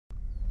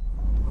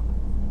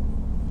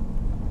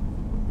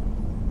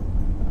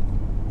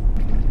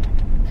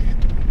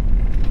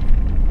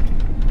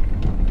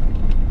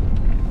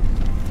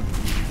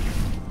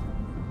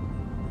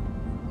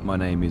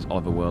name is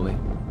Wherli.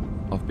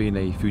 I've been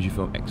a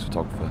Fujifilm X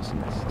photographer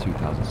since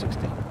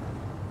 2016.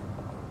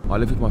 I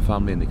live with my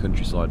family in the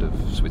countryside of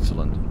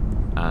Switzerland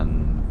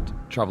and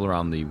travel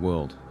around the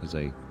world as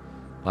a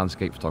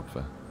landscape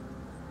photographer.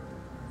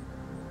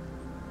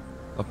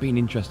 I've been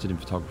interested in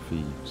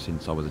photography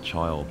since I was a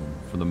child,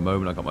 and from the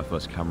moment I got my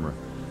first camera,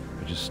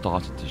 I just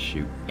started to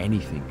shoot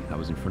anything that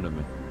was in front of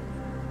me.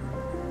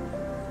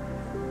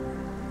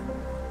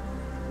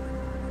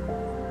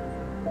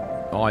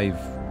 I've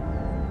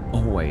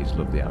always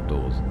loved the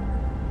outdoors.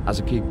 As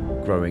a kid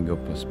growing up,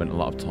 I spent a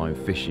lot of time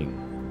fishing.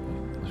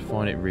 I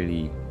find it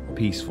really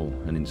peaceful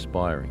and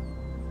inspiring.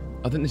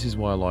 I think this is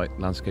why I like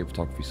landscape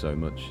photography so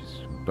much.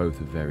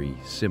 Both are very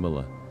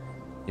similar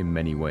in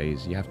many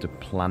ways. You have to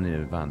plan in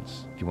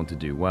advance if you want to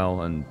do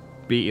well, and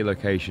be at your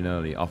location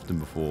early, often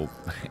before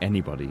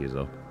anybody is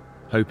up,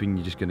 hoping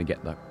you're just going to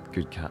get that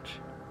good catch.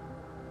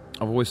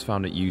 I've always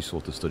found it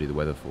useful to study the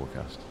weather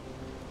forecast.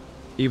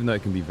 Even though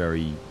it can be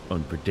very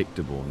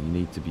unpredictable, you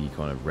need to be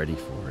kind of ready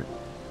for it.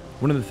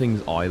 One of the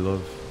things I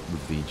love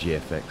with the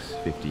GFX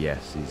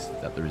 50S is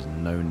that there is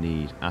no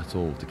need at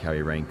all to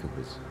carry rain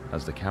covers,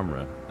 as the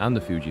camera and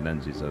the Fuji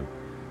lenses are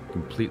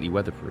completely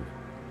weatherproof.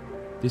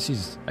 This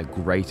is a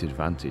great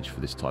advantage for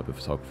this type of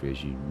photography,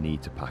 as you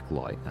need to pack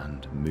light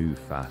and move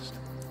fast.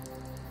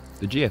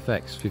 The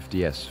GFX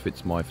 50S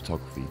fits my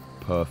photography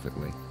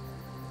perfectly.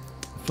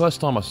 The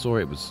first time I saw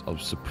it, I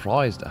was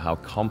surprised at how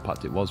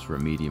compact it was for a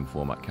medium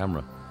format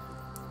camera.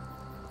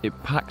 It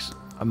packs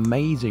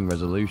amazing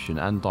resolution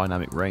and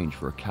dynamic range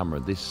for a camera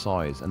this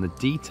size, and the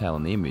detail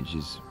in the image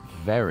is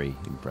very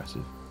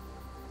impressive.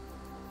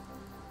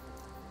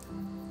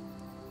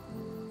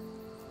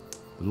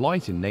 The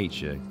light in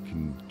nature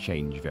can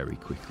change very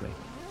quickly.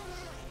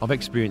 I've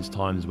experienced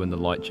times when the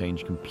light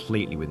changed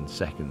completely within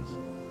seconds,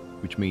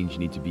 which means you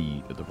need to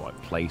be at the right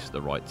place at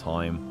the right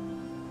time,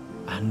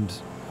 and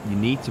you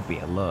need to be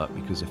alert,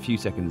 because a few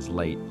seconds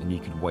late and you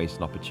could waste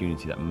an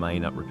opportunity that may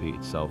not repeat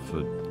itself for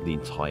the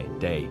entire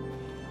day,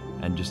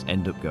 and just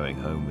end up going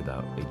home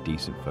without a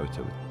decent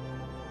photo.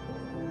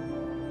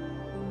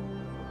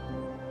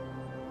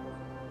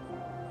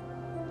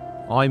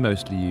 I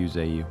mostly use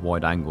a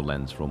wide angle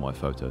lens for all my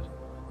photos.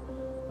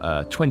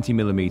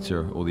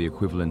 20mm or the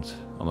equivalent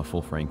on a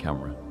full frame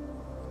camera.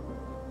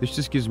 This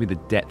just gives me the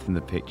depth in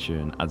the picture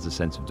and adds a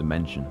sense of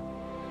dimension.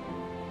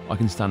 I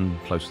can stand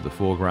close to the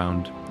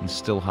foreground and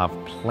still have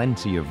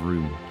plenty of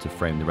room to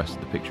frame the rest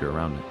of the picture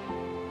around it.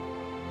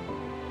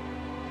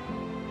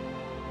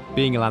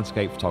 Being a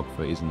landscape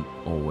photographer isn't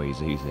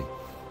always easy.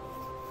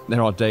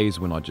 There are days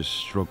when I just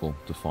struggle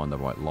to find the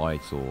right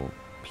light or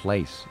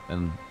place,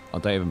 and I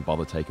don't even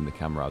bother taking the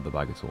camera out of the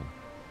bag at all.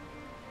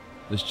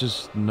 There's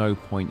just no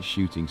point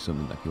shooting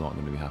something that you aren't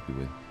going to be happy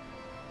with,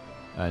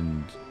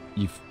 and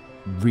you've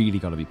really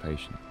got to be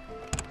patient.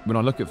 When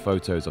I look at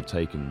photos I've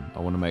taken, I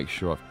want to make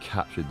sure I've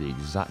captured the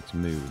exact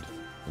mood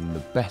and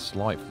the best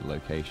light for the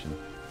location.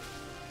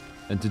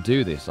 And to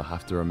do this, I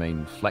have to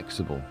remain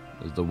flexible,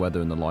 as the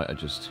weather and the light are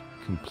just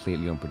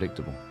completely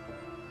unpredictable.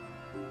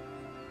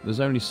 There's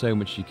only so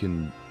much you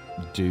can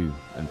do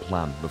and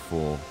plan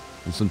before,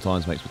 and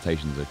sometimes my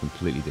expectations are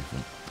completely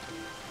different.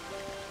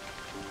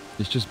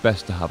 It's just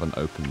best to have an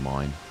open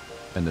mind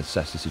and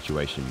assess the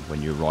situation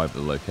when you arrive at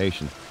the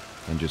location,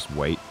 and just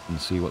wait and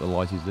see what the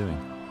light is doing.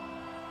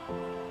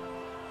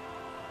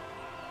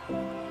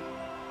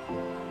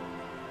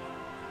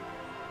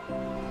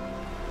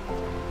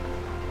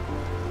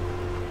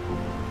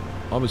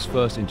 I was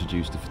first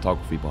introduced to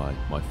photography by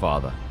my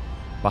father,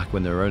 back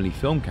when there were only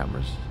film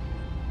cameras.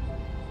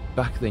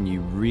 Back then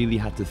you really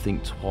had to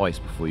think twice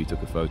before you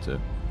took a photo,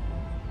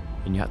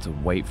 and you had to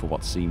wait for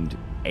what seemed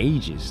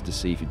ages to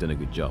see if you'd done a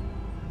good job.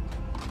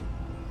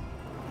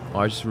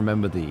 I just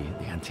remember the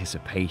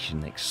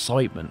anticipation, the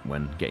excitement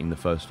when getting the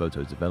first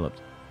photos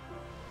developed.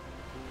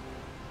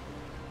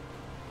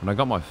 When I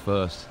got my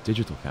first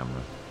digital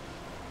camera,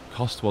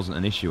 cost wasn't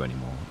an issue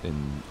anymore,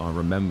 and I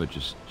remember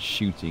just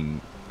shooting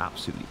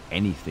absolutely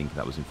anything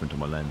that was in front of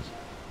my lens,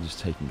 and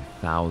just taking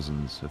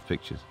thousands of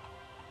pictures.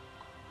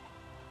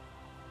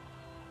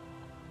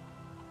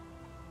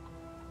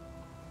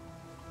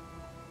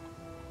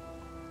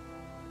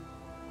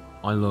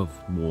 I love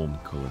warm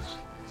colours.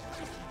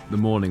 The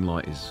morning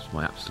light is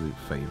my absolute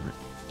favourite.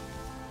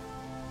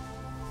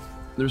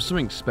 There is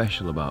something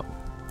special about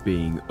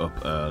being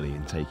up early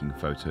and taking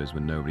photos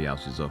when nobody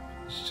else is up.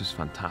 It's just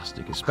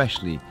fantastic,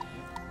 especially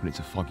when it's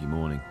a foggy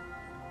morning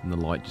and the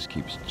light just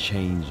keeps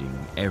changing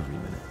every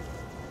minute.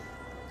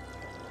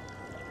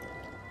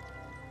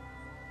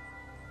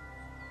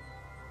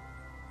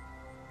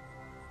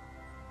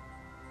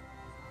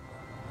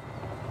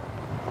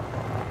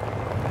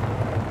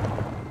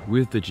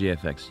 With the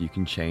GFX, you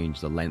can change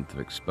the length of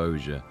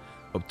exposure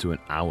up to an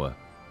hour,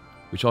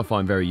 which I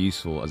find very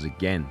useful, as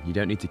again, you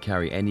don't need to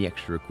carry any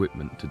extra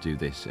equipment to do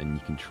this, and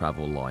you can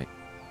travel light.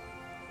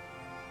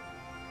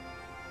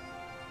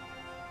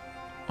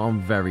 I'm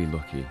very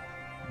lucky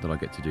that I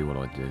get to do what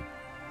I do,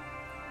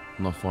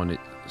 and I find it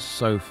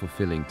so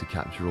fulfilling to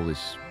capture all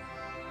this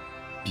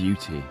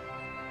beauty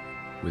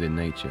within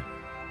nature.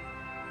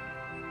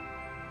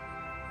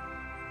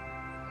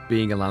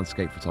 being a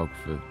landscape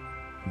photographer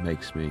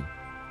makes me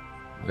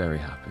very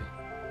happy.